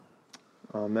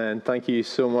Amen. Thank you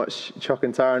so much, Chuck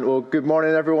and Taryn. Well, good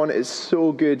morning, everyone. It's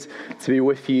so good to be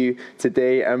with you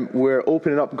today. We're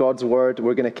opening up God's Word.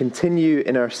 We're going to continue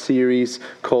in our series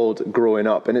called Growing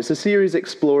Up. And it's a series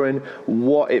exploring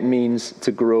what it means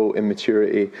to grow in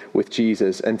maturity with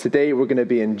Jesus. And today we're going to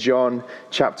be in John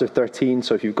chapter 13.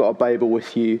 So if you've got a Bible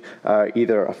with you,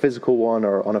 either a physical one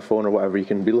or on a phone or whatever, you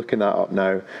can be looking that up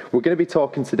now. We're going to be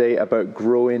talking today about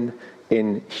growing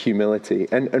in humility.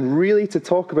 And really, to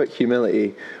talk about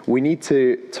humility, we need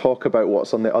to talk about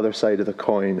what's on the other side of the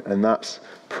coin, and that's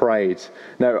pride.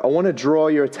 Now, I want to draw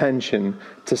your attention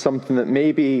to something that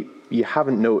maybe you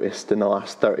haven't noticed in the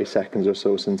last 30 seconds or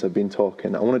so since I've been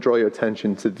talking. I want to draw your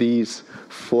attention to these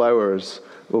flowers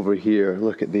over here.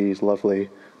 Look at these, lovely.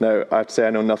 Now, I have to say I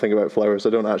know nothing about flowers.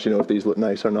 I don't actually know if these look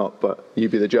nice or not, but you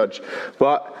be the judge.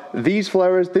 But these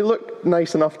flowers, they look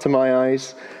nice enough to my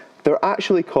eyes. They're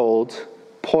actually called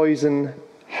poison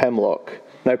hemlock.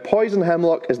 Now, poison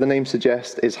hemlock, as the name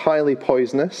suggests, is highly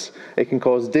poisonous. It can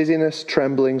cause dizziness,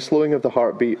 trembling, slowing of the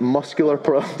heartbeat, muscular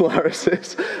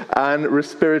paralysis, and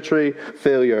respiratory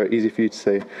failure. Easy for you to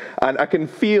say. And I can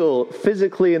feel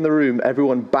physically in the room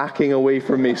everyone backing away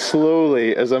from me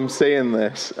slowly as I'm saying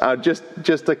this.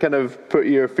 Just to kind of put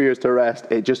your fears to rest,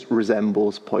 it just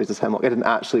resembles poisonous hemlock. I didn't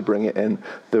actually bring it in.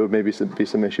 There would maybe be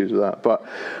some issues with that. But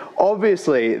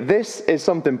obviously, this is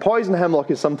something, poison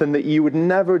hemlock is something that you would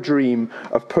never dream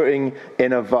of putting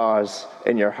in a vase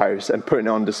in your house and putting it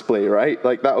on display, right?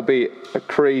 Like, that would be a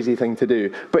crazy thing to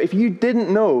do. But if you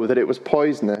didn't know that it was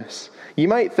poisonous, you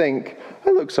might think,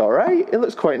 it looks all right. It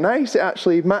looks quite nice. It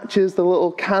actually matches the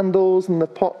little candles and the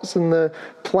pots and the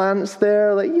plants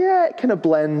there. Like, yeah, it kind of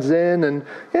blends in, and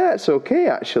yeah, it's okay,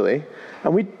 actually.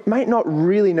 And we might not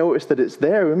really notice that it's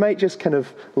there. We might just kind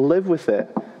of live with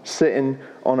it sitting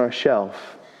on our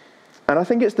shelf. And I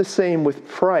think it's the same with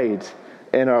pride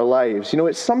in our lives. You know,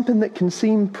 it's something that can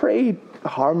seem pretty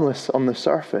harmless on the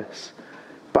surface,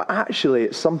 but actually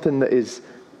it's something that is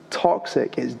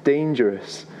toxic, it's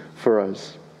dangerous for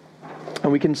us.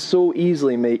 And we can so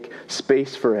easily make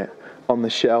space for it on the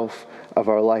shelf of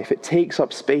our life. It takes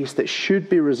up space that should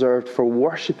be reserved for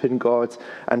worshiping God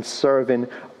and serving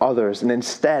others. And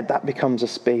instead, that becomes a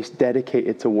space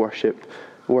dedicated to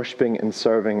worshiping and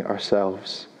serving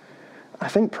ourselves. I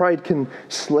think pride can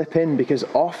slip in because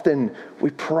often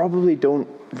we probably don't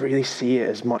really see it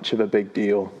as much of a big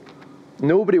deal.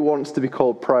 Nobody wants to be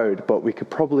called proud, but we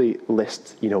could probably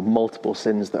list, multiple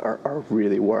sins that are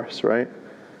really worse, right?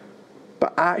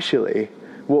 But actually,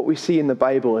 what we see in the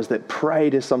Bible is that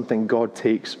pride is something God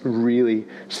takes really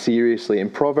seriously. In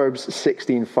Proverbs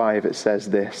 16:5, it says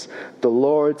this: "The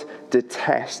Lord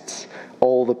detests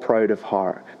all the proud of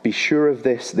heart. Be sure of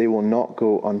this, they will not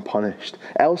go unpunished."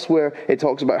 Elsewhere, it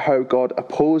talks about how God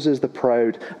opposes the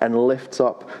proud and lifts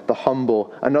up the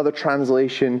humble. Another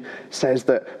translation says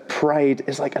that pride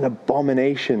is like an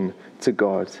abomination to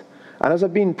God. And as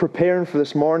I've been preparing for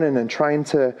this morning and trying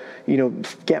to,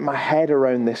 get my head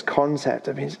around this concept,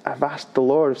 I've asked the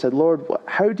Lord, I've said, Lord,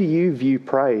 how do you view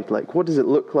pride? Like, what does it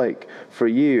look like for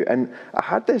you? And I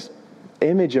had this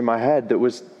image in my head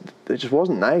that just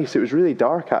wasn't nice. It was really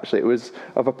dark, actually. It was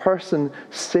of a person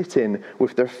sitting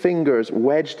with their fingers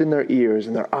wedged in their ears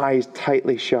and their eyes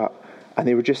tightly shut. And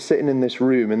they were just sitting in this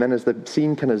room. And then as the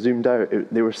scene kind of zoomed out,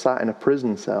 they were sat in a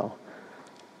prison cell.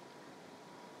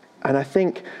 And I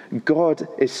think God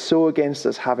is so against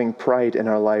us having pride in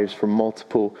our lives for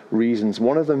multiple reasons.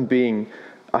 One of them being,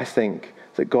 I think,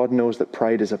 that God knows that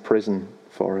pride is a prison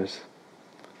for us,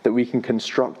 that we can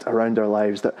construct around our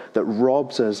lives that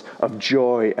robs us of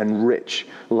joy and rich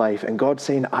life. And God's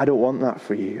saying, I don't want that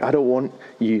for you. I don't want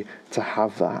you to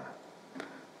have that.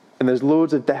 And there's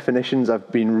loads of definitions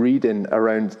I've been reading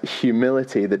around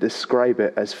humility that describe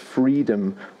it as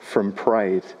freedom from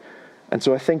pride. And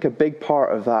so I think a big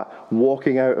part of that,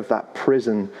 walking out of that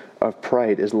prison of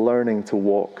pride, is learning to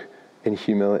walk in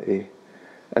humility.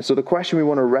 And so the question we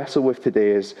want to wrestle with today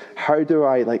is, how do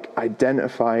I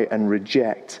identify and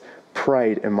reject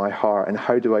pride in my heart? And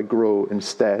how do I grow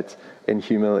instead in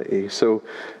humility? So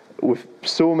with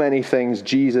so many things,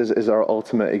 Jesus is our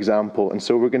ultimate example. And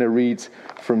so we're going to read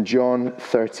from John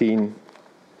 13,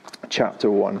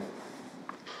 chapter 1.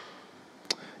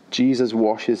 Jesus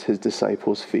washes his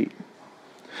disciples' feet.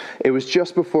 It was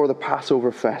just before the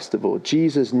Passover festival.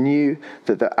 Jesus knew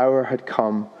that the hour had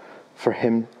come for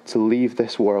him to leave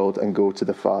this world and go to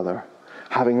the Father.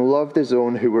 Having loved his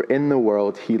own who were in the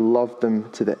world, he loved them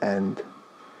to the end.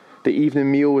 The evening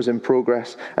meal was in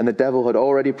progress, and the devil had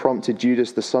already prompted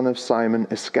Judas, the son of Simon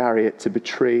Iscariot, to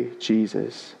betray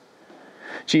Jesus.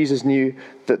 Jesus knew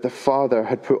that the Father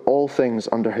had put all things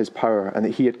under his power and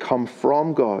that he had come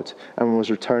from God and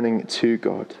was returning to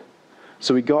God.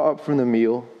 So he got up from the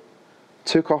meal,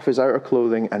 took off his outer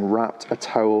clothing and wrapped a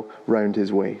towel round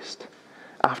his waist.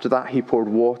 After that, he poured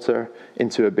water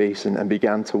into a basin and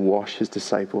began to wash his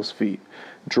disciples' feet,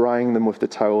 drying them with the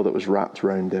towel that was wrapped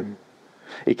round him.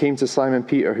 He came to Simon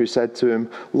Peter, who said to him,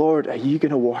 "Lord, are you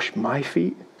going to wash my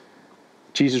feet?"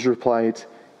 Jesus replied,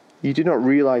 "You do not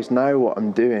realize now what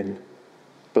I'm doing,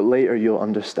 but later you'll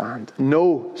understand."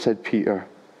 "No," said Peter,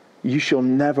 "you shall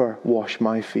never wash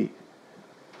my feet."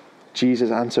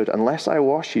 Jesus answered, "Unless I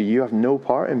wash you, you have no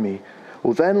part in me."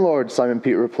 "Well then, Lord," Simon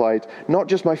Peter replied, "not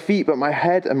just my feet, but my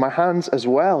head and my hands as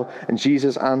well." And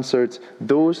Jesus answered,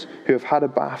 "Those who have had a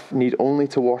bath need only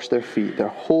to wash their feet. Their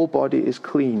whole body is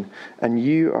clean, and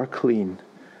you are clean,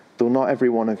 though not every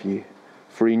one of you."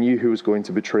 For he knew who was going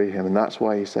to betray him, and that's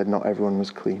why he said not everyone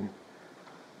was clean.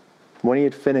 When he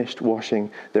had finished washing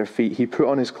their feet, he put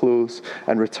on his clothes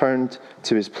and returned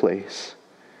to his place.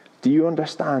 "Do you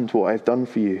understand what I've done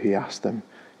for you?" he asked them.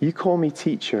 "You call me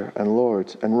teacher and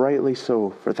Lord, and rightly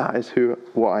so, for that is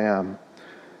what I am.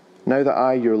 Now that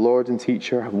I, your Lord and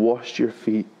teacher, have washed your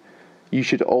feet, you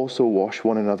should also wash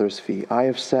one another's feet. I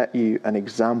have set you an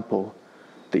example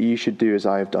that you should do as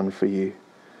I have done for you.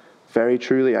 Very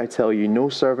truly, I tell you, no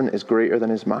servant is greater than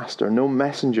his master, no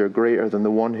messenger greater than the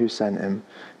one who sent him.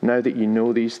 Now that you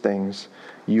know these things,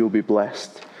 you will be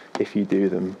blessed if you do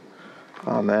them."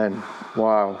 Amen.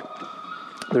 Wow.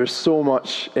 There's so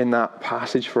much in that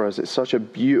passage for us. It's such a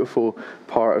beautiful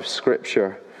part of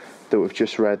Scripture that we've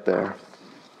just read there.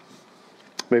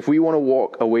 But if we want to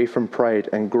walk away from pride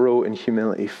and grow in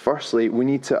humility, firstly, we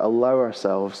need to allow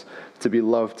ourselves to be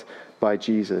loved by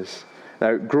Jesus.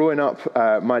 Now, growing up,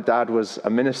 my dad was a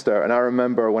minister, and I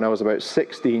remember when I was about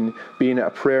 16 being at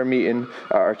a prayer meeting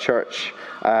at our church,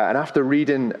 and after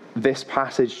reading this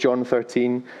passage, John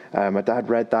 13, my dad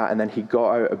read that, and then he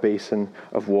got out a basin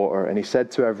of water, and he said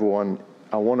to everyone,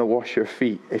 "I want to wash your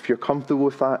feet. If you're comfortable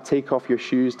with that, take off your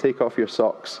shoes, take off your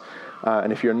socks,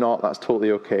 and if you're not, that's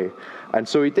totally okay." And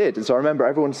so he did. And so I remember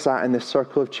everyone sat in this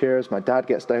circle of chairs. My dad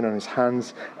gets down on his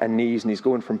hands and knees, and he's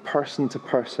going from person to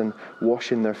person,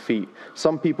 washing their feet.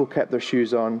 Some people kept their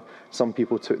shoes on, some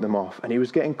people took them off. And he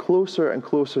was getting closer and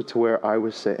closer to where I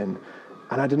was sitting,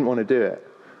 and I didn't want to do it.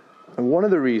 And one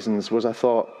of the reasons was I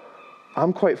thought,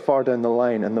 I'm quite far down the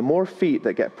line, and the more feet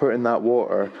that get put in that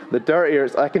water, the dirtier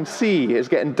I can see it's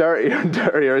getting dirtier and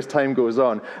dirtier as time goes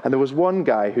on. And there was one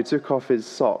guy who took off his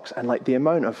socks, and like the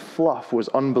amount of fluff was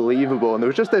unbelievable, and there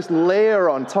was just this layer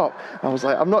on top. I was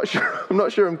like, I'm not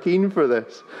sure I'm keen for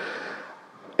this.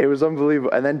 It was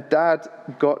unbelievable. And then Dad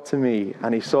got to me,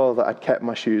 and he saw that I'd kept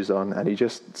my shoes on, and he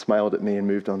just smiled at me and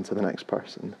moved on to the next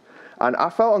person. And I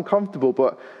felt uncomfortable,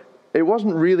 but it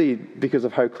wasn't really because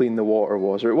of how clean the water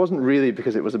was, or it wasn't really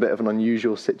because it was a bit of an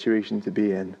unusual situation to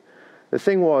be in. The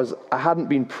thing was, I hadn't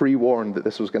been pre-warned that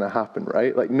this was going to happen,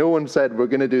 right? Like, no one said, we're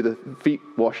going to do the feet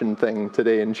washing thing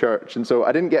today in church. And so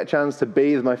I didn't get a chance to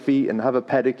bathe my feet and have a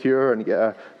pedicure and get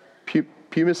a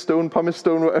pumice stone,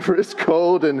 whatever it's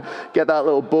called, and get that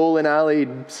little bowling alley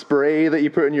spray that you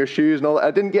put in your shoes and all that.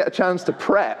 I didn't get a chance to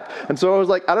prep. And so I was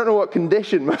like, I don't know what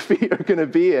condition my feet are going to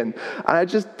be in. And I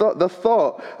just thought, the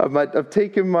thought of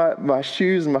taking my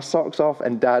shoes and my socks off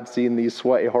and Dad seeing these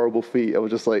sweaty, horrible feet, I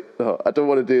was just like, oh, I don't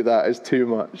want to do that. It's too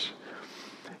much.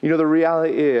 You know, the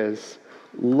reality is,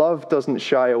 love doesn't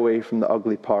shy away from the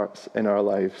ugly parts in our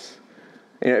lives.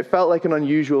 You know, it felt like an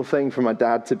unusual thing for my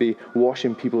dad to be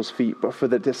washing people's feet, but for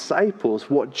the disciples,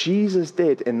 what Jesus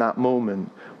did in that moment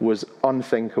was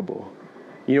unthinkable.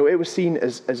 You know, it was seen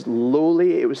as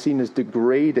lowly, it was seen as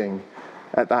degrading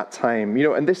at that time. You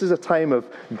know, and this is a time of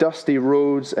dusty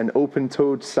roads and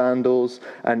open-toed sandals,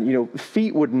 and, you know,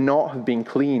 feet would not have been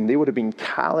clean. They would have been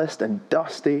calloused and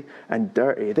dusty and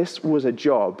dirty. This was a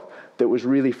job that was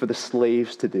really for the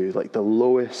slaves to do, like the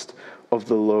lowest of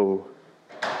the low.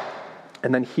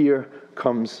 And then here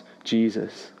comes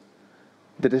Jesus.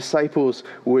 The disciples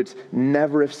would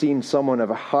never have seen someone of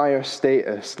a higher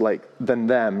status than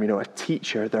them, you know, a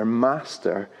teacher, their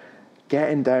master,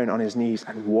 getting down on his knees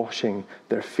and washing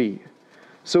their feet.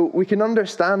 So we can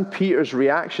understand Peter's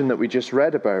reaction that we just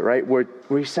read about, right? Where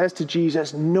he says to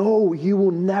Jesus, "No, you will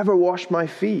never wash my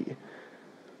feet."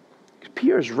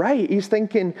 Peter's right. He's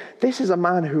thinking, this is a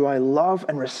man who I love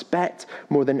and respect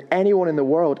more than anyone in the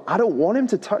world. I don't want him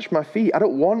to touch my feet. I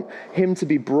don't want him to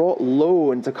be brought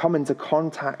low and to come into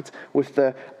contact with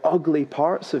the ugly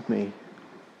parts of me.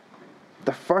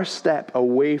 The first step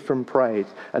away from pride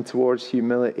and towards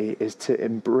humility is to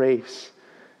embrace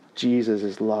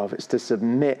Jesus' love. It's to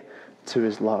submit to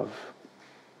his love.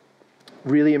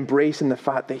 Really embracing the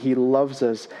fact that he loves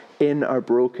us in our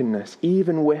brokenness,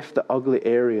 even with the ugly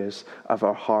areas of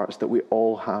our hearts that we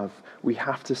all have. We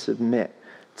have to submit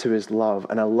to his love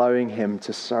and allowing him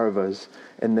to serve us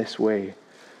in this way.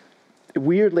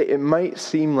 Weirdly, it might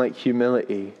seem like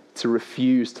humility to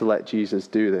refuse to let Jesus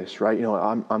do this, right?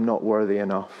 I'm not worthy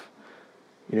enough.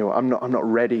 I'm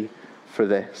not ready for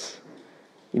this.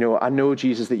 I know,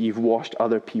 Jesus, that you've washed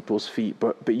other people's feet,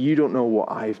 but you don't know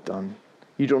what I've done.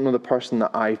 You don't know the person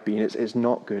that I've been. It's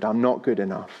not good. I'm not good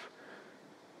enough.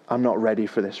 I'm not ready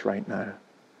for this right now.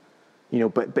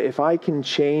 But if I can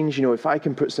change, if I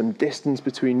can put some distance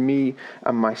between me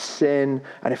and my sin,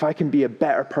 and if I can be a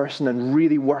better person and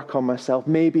really work on myself,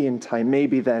 maybe in time,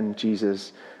 maybe then,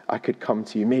 Jesus, I could come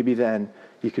to you. Maybe then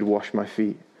you could wash my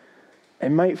feet. It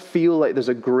might feel like there's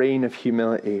a grain of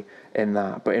humility in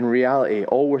that, but in reality,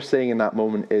 all we're saying in that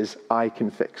moment is, I can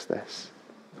fix this.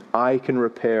 I can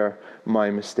repair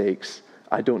my mistakes.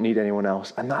 I don't need anyone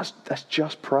else. And that's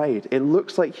just pride. It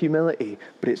looks like humility,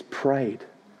 but it's pride.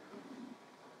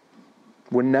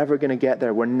 We're never going to get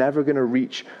there. We're never going to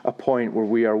reach a point where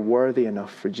we are worthy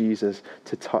enough for Jesus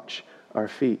to touch our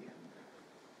feet.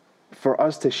 For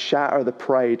us to shatter the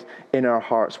pride in our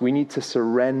hearts, we need to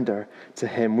surrender to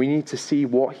him. We need to see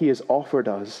what he has offered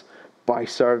us by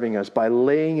serving us, by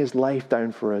laying his life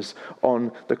down for us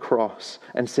on the cross,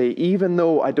 and say, even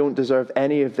though I don't deserve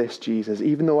any of this, Jesus,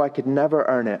 even though I could never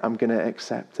earn it, I'm going to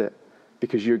accept it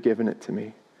because you're giving it to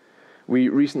me. We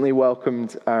recently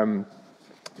welcomed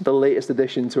the latest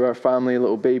addition to our family,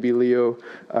 little baby Leo,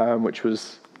 which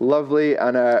was lovely.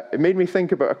 And it made me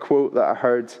think about a quote that I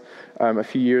heard a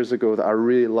few years ago that I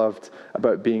really loved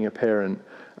about being a parent.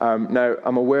 Now,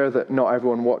 I'm aware that not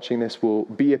everyone watching this will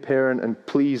be a parent, and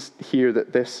please hear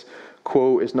that this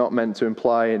quote is not meant to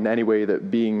imply in any way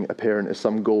that being a parent is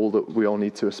some goal that we all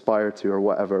need to aspire to or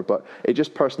whatever, but it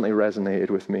just personally resonated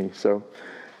with me. So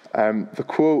the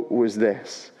quote was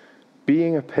this: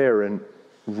 being a parent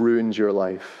ruins your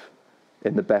life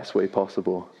in the best way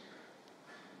possible.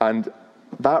 And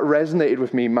that resonated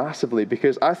with me massively,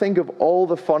 because I think of all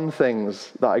the fun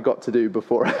things that I got to do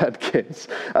before I had kids.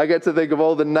 I get to think of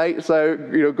all the nights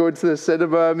out, going to the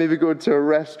cinema, maybe going to a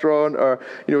restaurant, or,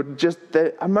 just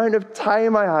the amount of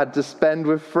time I had to spend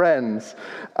with friends.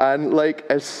 And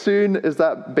as soon as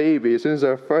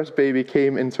our first baby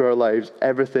came into our lives,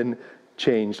 everything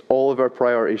changed. All of our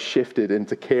priorities shifted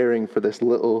into caring for this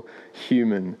little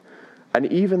human. And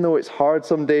even though it's hard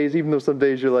some days, even though some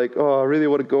days you're like, oh, I really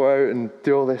want to go out and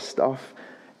do all this stuff,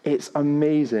 it's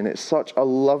amazing. It's such a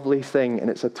lovely thing, and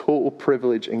it's a total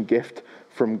privilege and gift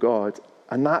from God.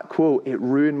 And that quote, it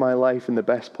ruined my life in the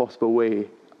best possible way.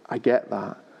 I get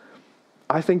that.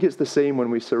 I think it's the same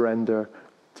when we surrender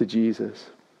to Jesus.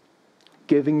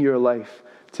 Giving your life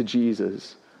to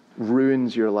Jesus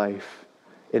ruins your life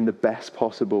in the best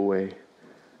possible way.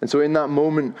 And so in that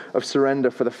moment of surrender,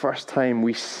 for the first time,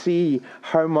 we see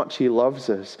how much he loves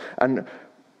us and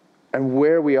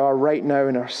where we are right now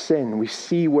in our sin. We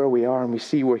see where we are, and we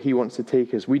see where he wants to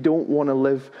take us. We don't want to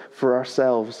live for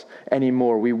ourselves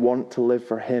anymore. We want to live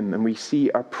for him. And we see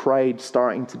our pride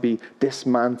starting to be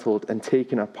dismantled and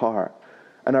taken apart.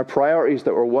 And our priorities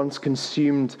that were once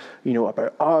consumed,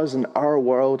 about us and our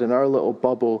world and our little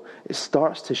bubble, it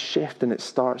starts to shift, and it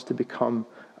starts to become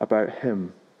about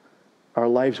him. Our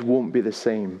lives won't be the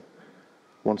same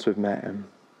once we've met him.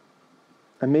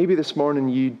 And maybe this morning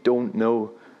you don't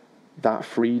know that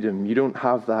freedom. You don't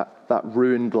have that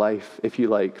ruined life, if you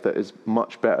like, that is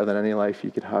much better than any life you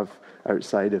could have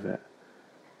outside of it.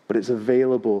 But it's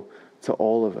available to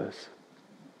all of us.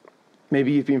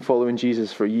 Maybe you've been following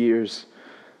Jesus for years,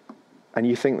 and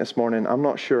you think this morning, I'm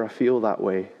not sure I feel that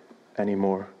way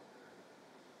anymore.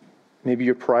 Maybe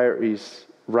your priorities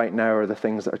right now are the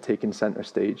things that are taking center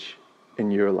stage in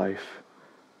your life.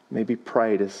 Maybe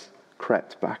pride has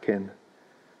crept back in.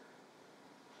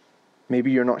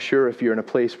 Maybe you're not sure if you're in a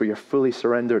place where you're fully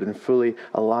surrendered and fully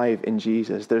alive in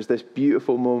Jesus. There's this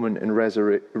beautiful moment in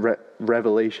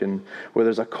Revelation where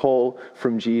there's a call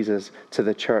from Jesus to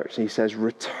the church. And he says,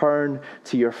 return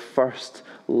to your first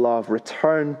love.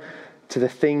 Return to the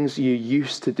things you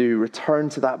used to do. Return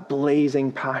to that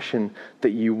blazing passion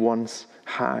that you once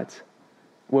had.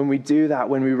 When we do that,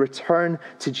 when we return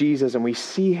to Jesus and we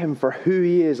see him for who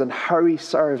he is and how he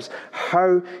serves,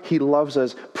 how he loves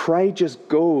us, pride just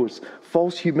goes.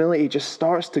 False humility just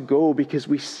starts to go, because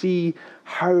we see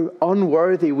how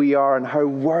unworthy we are and how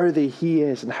worthy he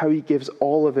is and how he gives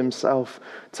all of himself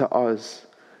to us.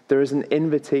 There is an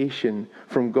invitation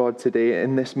from God today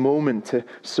in this moment to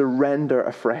surrender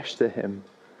afresh to him,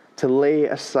 to lay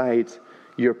aside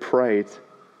your pride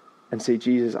and say,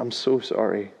 Jesus, I'm so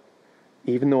sorry.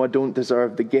 Even though I don't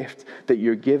deserve the gift that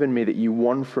you're giving me, that you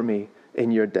won for me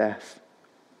in your death,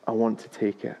 I want to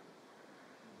take it.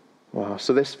 Wow.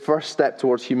 So this first step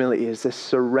towards humility is this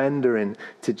surrendering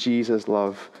to Jesus'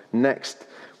 love. Next,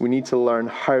 we need to learn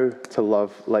how to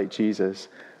love like Jesus.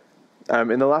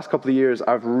 In the last couple of years,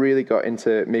 I've really got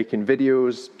into making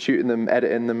videos, shooting them,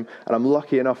 editing them, and I'm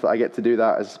lucky enough that I get to do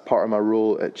that as part of my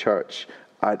role at church.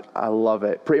 I love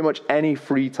it. Pretty much any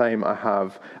free time I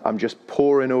have, I'm just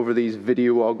poring over these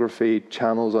videography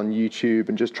channels on YouTube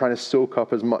and just trying to soak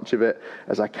up as much of it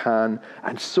as I can.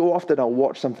 And so often I'll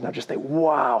watch something, I just think,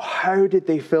 wow, how did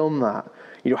they film that?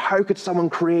 How could someone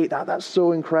create that? That's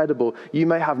so incredible. You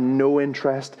may have no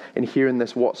interest in hearing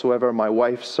this whatsoever. My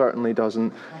wife certainly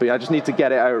doesn't, but I just need to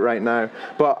get it out right now.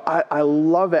 But I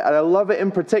love it. And I love it in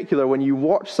particular when you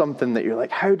watch something that you're like,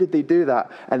 how did they do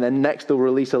that? And then next they'll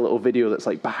release a little video that's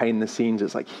like behind the scenes.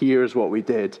 It's like, here's what we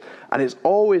did. And it's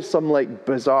always some like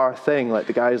bizarre thing. Like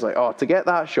the guy's like, oh, to get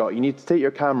that shot, you need to take your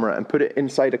camera and put it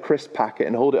inside a crisp packet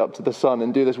and hold it up to the sun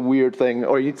and do this weird thing.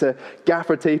 Or you need to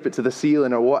gaffer tape it to the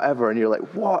ceiling or whatever. And you're like,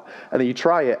 what? And then you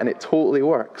try it and it totally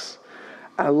works.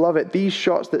 I love it. These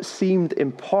shots that seemed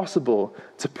impossible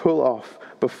to pull off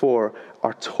before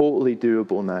are totally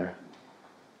doable now.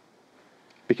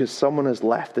 Because someone has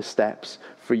left the steps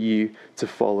for you to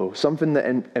follow. Something that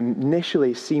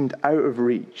initially seemed out of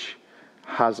reach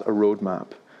has a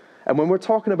roadmap. And when we're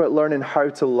talking about learning how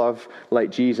to love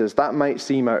like Jesus, that might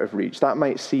seem out of reach. That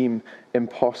might seem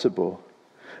impossible.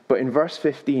 But in verse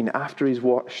 15, after he's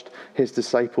washed his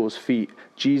disciples' feet,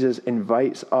 Jesus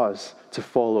invites us to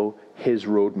follow his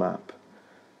roadmap.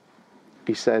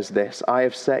 He says this, I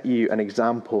have set you an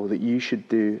example that you should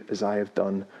do as I have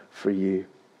done for you.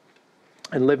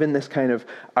 And living this kind of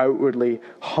outwardly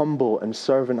humble and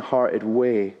servant-hearted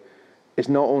way is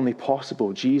not only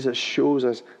possible, Jesus shows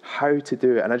us how to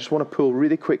do it. And I just want to pull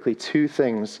really quickly two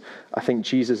things I think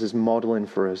Jesus is modeling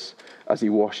for us as he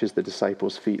washes the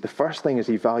disciples' feet. The first thing is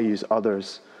he values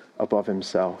others above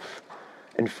himself.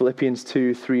 In Philippians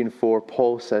 2, 3, and 4,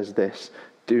 Paul says this,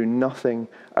 do nothing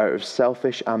out of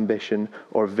selfish ambition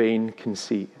or vain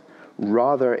conceit.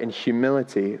 Rather, in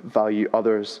humility, value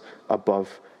others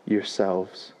above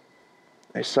yourselves.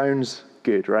 It sounds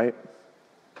good, right?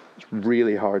 It's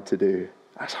really hard to do.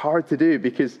 That's hard to do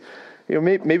because,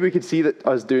 maybe we could see that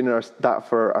us doing that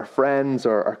for our friends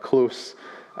or our close,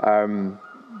 or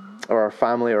our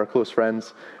family or our close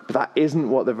friends. But that isn't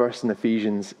what the verse in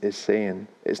Ephesians is saying.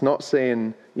 It's not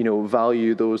saying,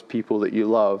 value those people that you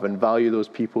love and value those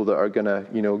people that are going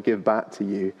to, give back to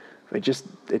you.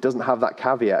 It doesn't have that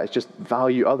caveat. It's just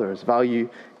value others, value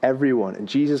everyone. And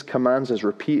Jesus commands us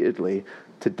repeatedly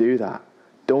to do that.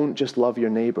 Don't just love your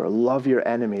neighbor, love your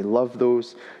enemy, love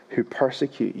those who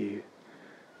persecute you.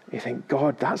 You think,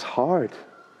 God, that's hard.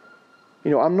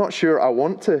 I'm not sure I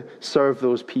want to serve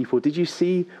those people. Did you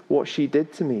see what she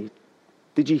did to me?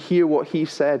 Did you hear what he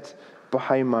said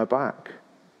behind my back?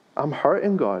 I'm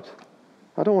hurting, God.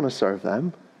 I don't want to serve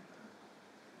them.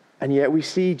 And yet we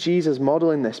see Jesus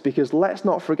modeling this because let's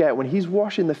not forget, when he's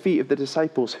washing the feet of the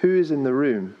disciples, who is in the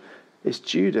room? It's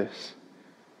Judas.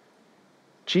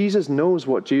 Jesus knows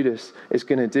what Judas is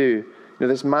going to do.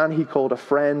 This man he called a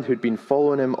friend who'd been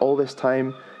following him all this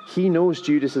time, he knows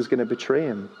Judas is going to betray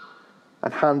him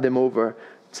and hand him over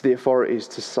to the authorities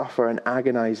to suffer an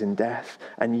agonizing death.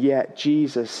 And yet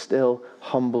Jesus still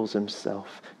humbles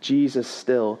himself. Jesus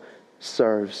still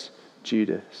serves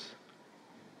Judas.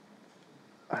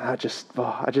 And I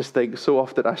just think so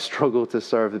often I struggle to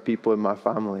serve the people in my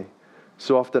family.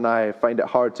 So often I find it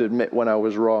hard to admit when I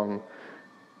was wrong.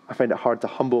 I find it hard to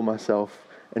humble myself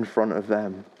in front of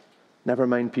them. Never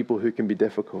mind people who can be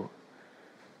difficult.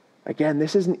 Again,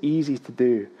 this isn't easy to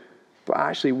do, but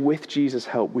actually with Jesus'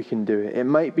 help, we can do it. It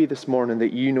might be this morning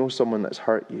that you know someone that's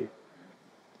hurt you.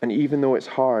 And even though it's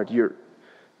hard, you're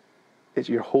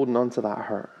holding on to that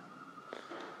hurt.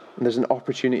 And there's an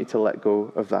opportunity to let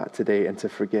go of that today and to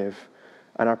forgive.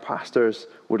 And our pastors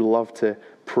would love to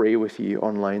pray with you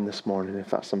online this morning if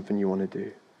that's something you want to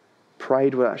do.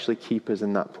 Pride will actually keep us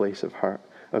in that place of hurt,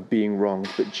 of being wronged.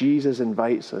 But Jesus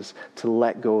invites us to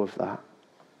let go of that.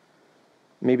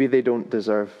 Maybe they don't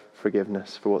deserve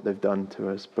forgiveness for what they've done to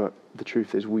us, but the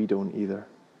truth is we don't either.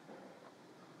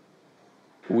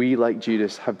 We, like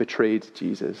Judas, have betrayed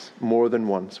Jesus more than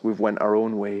once. We've went our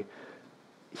own way.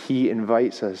 He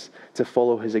invites us to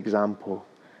follow his example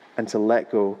and to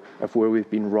let go of where we've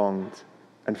been wronged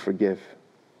and forgive.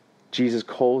 Jesus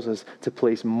calls us to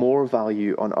place more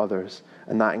value on others,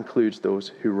 and that includes those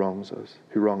who wrong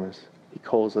us. He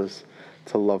calls us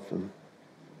to love them.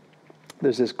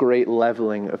 There's this great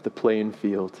leveling of the playing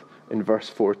field in verse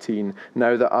 14.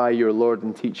 Now that I, your Lord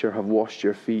and teacher, have washed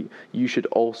your feet, you should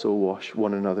also wash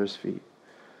one another's feet.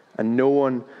 And no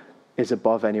one is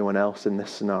above anyone else in this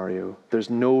scenario. There's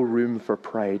no room for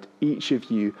pride. Each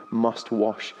of you must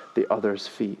wash the other's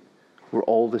feet. We're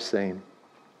all the same.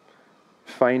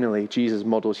 Finally, Jesus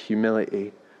models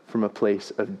humility from a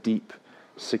place of deep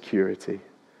security.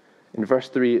 In verse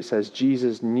 3, it says,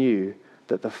 Jesus knew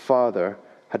that the Father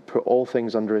had put all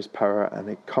things under his power and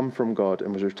had come from God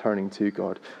and was returning to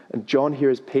God. And John here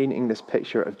is painting this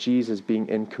picture of Jesus being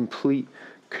in complete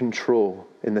control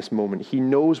in this moment. He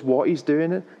knows what he's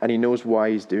doing it and he knows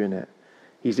why he's doing it.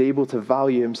 He's able to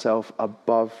value himself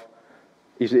above,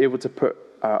 he's able to put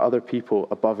other people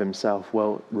above himself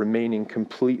while remaining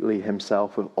completely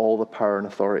himself with all the power and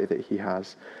authority that he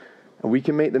has. And we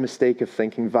can make the mistake of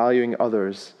thinking valuing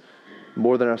others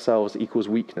more than ourselves equals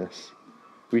weakness.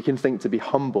 We can think to be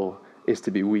humble is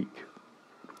to be weak.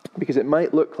 Because it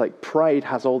might look like pride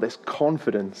has all this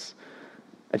confidence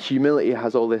and humility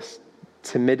has all this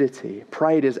timidity.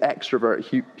 Pride is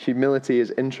extrovert, humility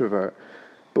is introvert.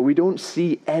 But we don't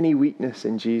see any weakness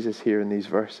in Jesus here in these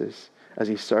verses as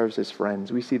he serves his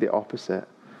friends. We see the opposite.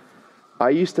 I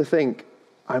used to think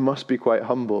I must be quite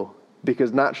humble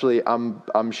because naturally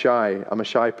I'm shy. I'm a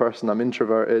shy person. I'm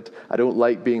introverted. I don't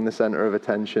like being the center of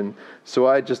attention. So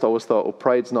I just always thought, well,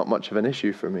 pride's not much of an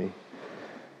issue for me.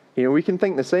 You know, we can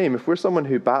think the same. If we're someone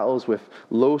who battles with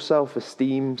low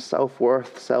self-esteem,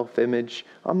 self-worth, self-image,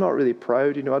 I'm not really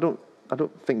proud. You know, I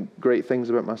don't think great things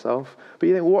about myself. But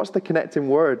you think, well, what's the connecting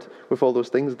word with all those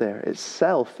things there? It's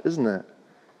self, isn't it?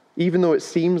 Even though it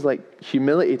seems like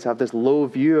humility to have this low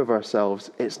view of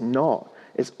ourselves, it's not.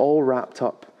 It's all wrapped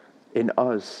up in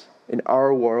us, in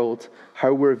our world,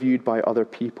 how we're viewed by other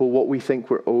people, what we think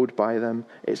we're owed by them.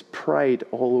 It's pride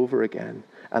all over again.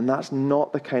 And that's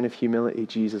not the kind of humility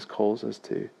Jesus calls us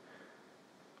to.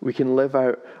 We can live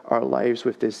out our lives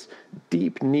with this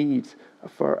deep need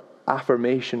for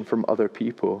affirmation from other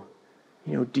people.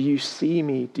 You know, do you see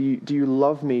me? Do you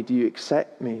love me? Do you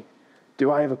accept me?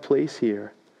 Do I have a place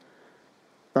here?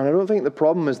 And I don't think the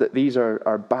problem is that these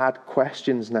are bad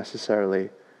questions necessarily,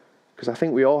 because I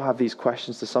think we all have these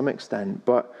questions to some extent,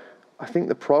 but I think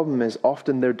the problem is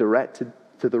often they're directed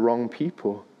to the wrong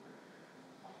people.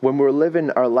 When we're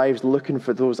living our lives looking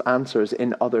for those answers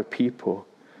in other people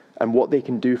and what they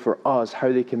can do for us,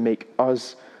 how they can make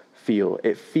us feel,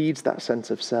 it feeds that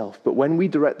sense of self. But when we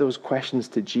direct those questions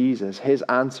to Jesus, his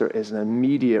answer is an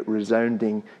immediate,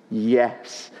 resounding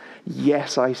yes.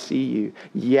 Yes, I see you.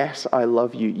 Yes, I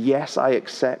love you. Yes, I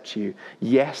accept you.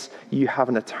 Yes, you have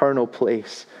an eternal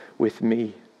place with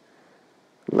me.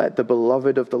 Let the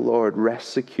beloved of the Lord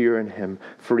rest secure in him,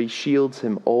 for he shields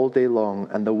him all day long,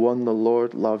 and the one the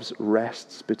Lord loves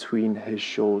rests between his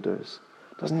shoulders.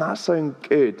 Doesn't that sound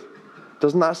good?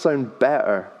 Doesn't that sound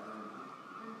better?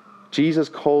 Jesus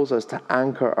calls us to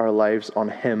anchor our lives on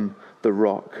him, the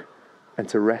rock, and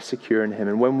to rest secure in him.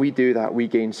 And when we do that, we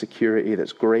gain security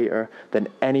that's greater than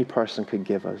any person could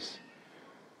give us.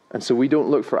 And so we don't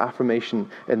look for affirmation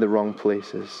in the wrong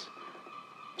places.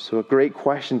 So a great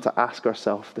question to ask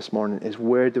ourselves this morning is,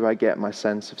 where do I get my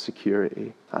sense of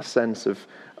security? That sense of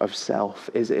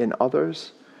self. Is it in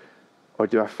others? Or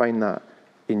do I find that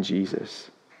in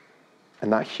Jesus?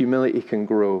 And that humility can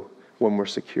grow when we're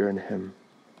secure in him.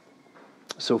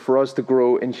 So for us to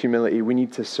grow in humility, we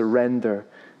need to surrender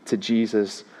to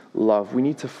Jesus' love. We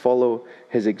need to follow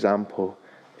his example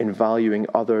in valuing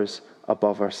others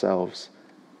above ourselves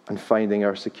and finding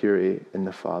our security in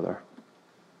the Father.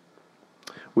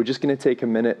 We're just going to take a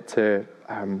minute to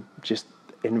just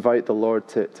invite the Lord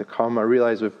to come. I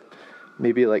realize we've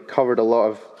maybe covered a lot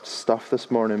of stuff this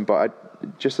morning,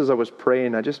 but just as I was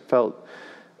praying, I just felt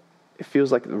it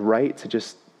feels like right to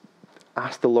just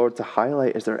ask the Lord to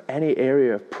highlight, is there any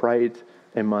area of pride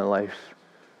in my life,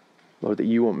 Lord, that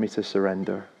you want me to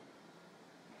surrender?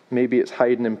 Maybe it's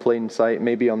hiding in plain sight.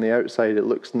 Maybe on the outside it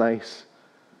looks nice.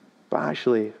 But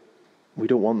actually, we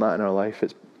don't want that in our life.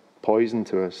 It's poison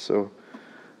to us. So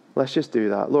let's just do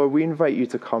that. Lord, we invite you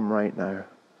to come right now.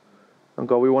 And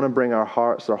God, we want to bring our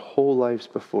hearts, our whole lives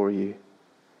before you.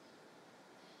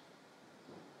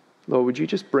 Lord, would you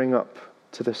just bring up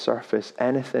to the surface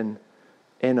anything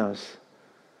in us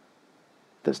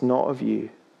that's not of you,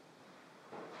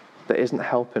 that isn't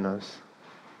helping us,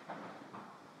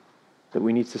 that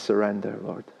we need to surrender,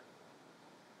 Lord.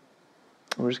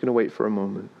 And we're just going to wait for a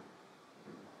moment.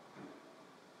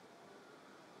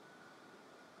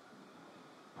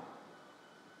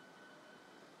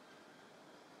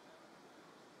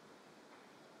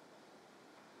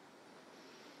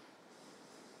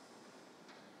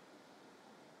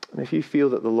 And if you feel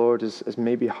that the Lord has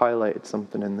maybe highlighted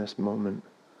something in this moment,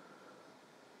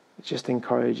 I just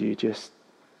encourage you, just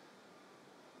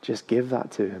give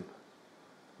that to him.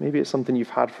 Maybe it's something you've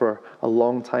had for a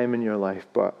long time in your life,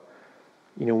 but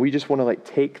we just want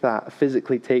to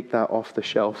physically take that off the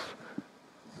shelf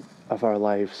of our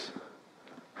lives.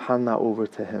 Hand that over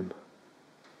to him.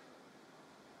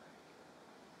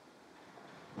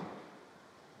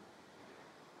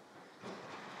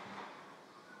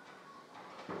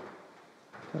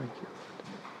 Thank you.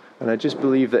 And I just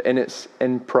believe that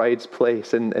in pride's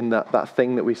place, in that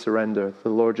thing that we surrender, the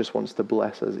Lord just wants to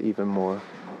bless us even more.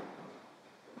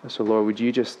 And so, Lord, would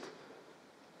you just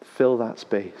fill that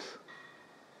space?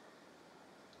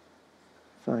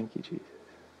 Thank you, Jesus.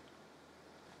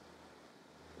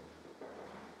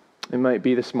 It might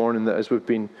be this morning that as we've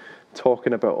been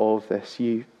talking about all of this,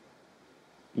 you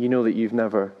know that you've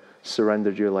never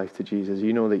surrendered your life to Jesus.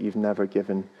 You know that you've never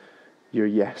given your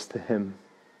yes to him.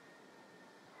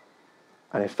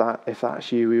 And if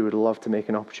that's you, we would love to make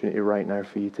an opportunity right now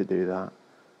for you to do that.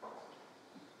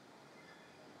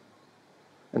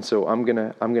 And so I'm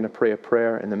gonna pray a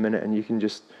prayer in a minute, and you can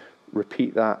just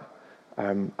repeat that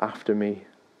after me.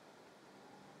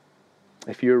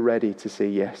 If you're ready to say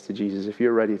yes to Jesus, if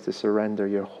you're ready to surrender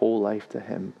your whole life to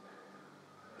him,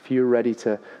 if you're ready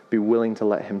to be willing to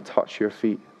let him touch your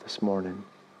feet this morning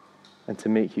and to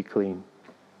make you clean,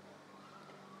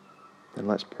 then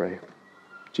let's pray.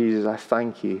 Jesus, I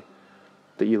thank you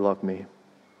that you love me.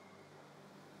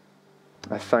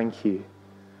 I thank you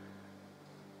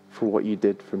for what you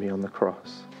did for me on the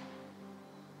cross.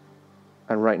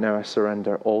 And right now I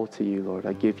surrender all to you, Lord.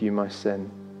 I give you my sin.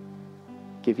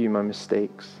 Give you my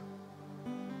mistakes.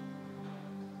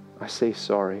 I say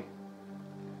sorry.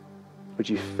 Would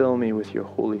you fill me with your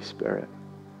Holy Spirit?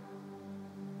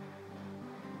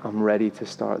 I'm ready to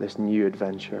start this new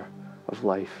adventure of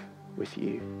life with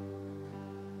you.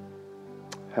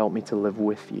 Help me to live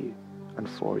with you and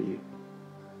for you.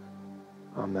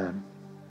 Amen.